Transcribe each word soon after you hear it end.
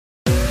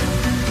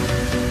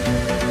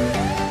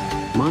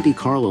Monte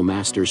Carlo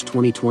Masters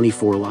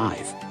 2024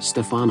 Live,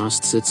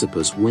 Stefanos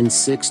Tsitsipas wins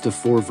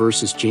 6-4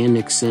 versus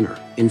Jannik Sinner,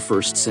 in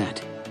first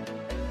set.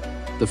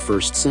 The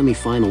first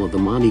semi-final of the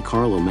Monte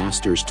Carlo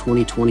Masters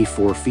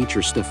 2024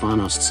 features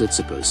Stefanos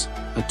Tsitsipas,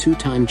 a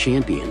two-time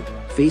champion,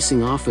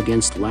 facing off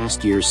against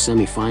last year's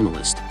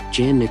semi-finalist,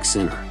 Jannik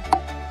Sinner.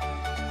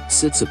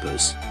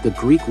 Tsitsipas, the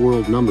Greek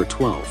world number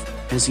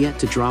 12, has yet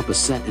to drop a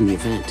set in the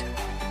event.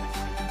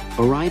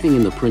 Arriving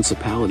in the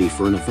Principality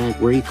for an event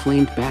where he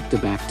claimed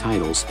back-to-back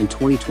titles in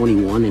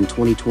 2021 and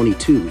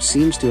 2022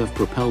 seems to have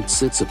propelled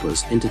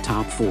Tsitsipas into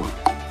top form.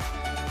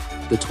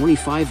 The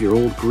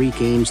 25-year-old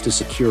Greek aims to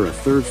secure a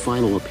third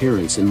final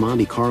appearance in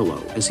Monte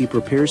Carlo as he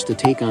prepares to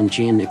take on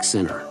Jannik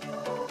Sinner.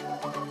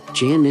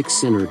 Jannik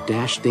Sinner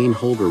Dane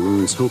Holger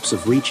ruins hopes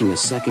of reaching a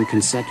second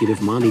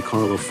consecutive Monte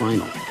Carlo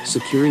final,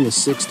 securing a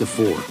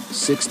 6-4,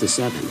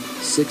 6-7,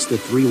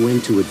 6-3 win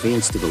to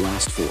advance to the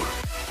last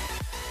four.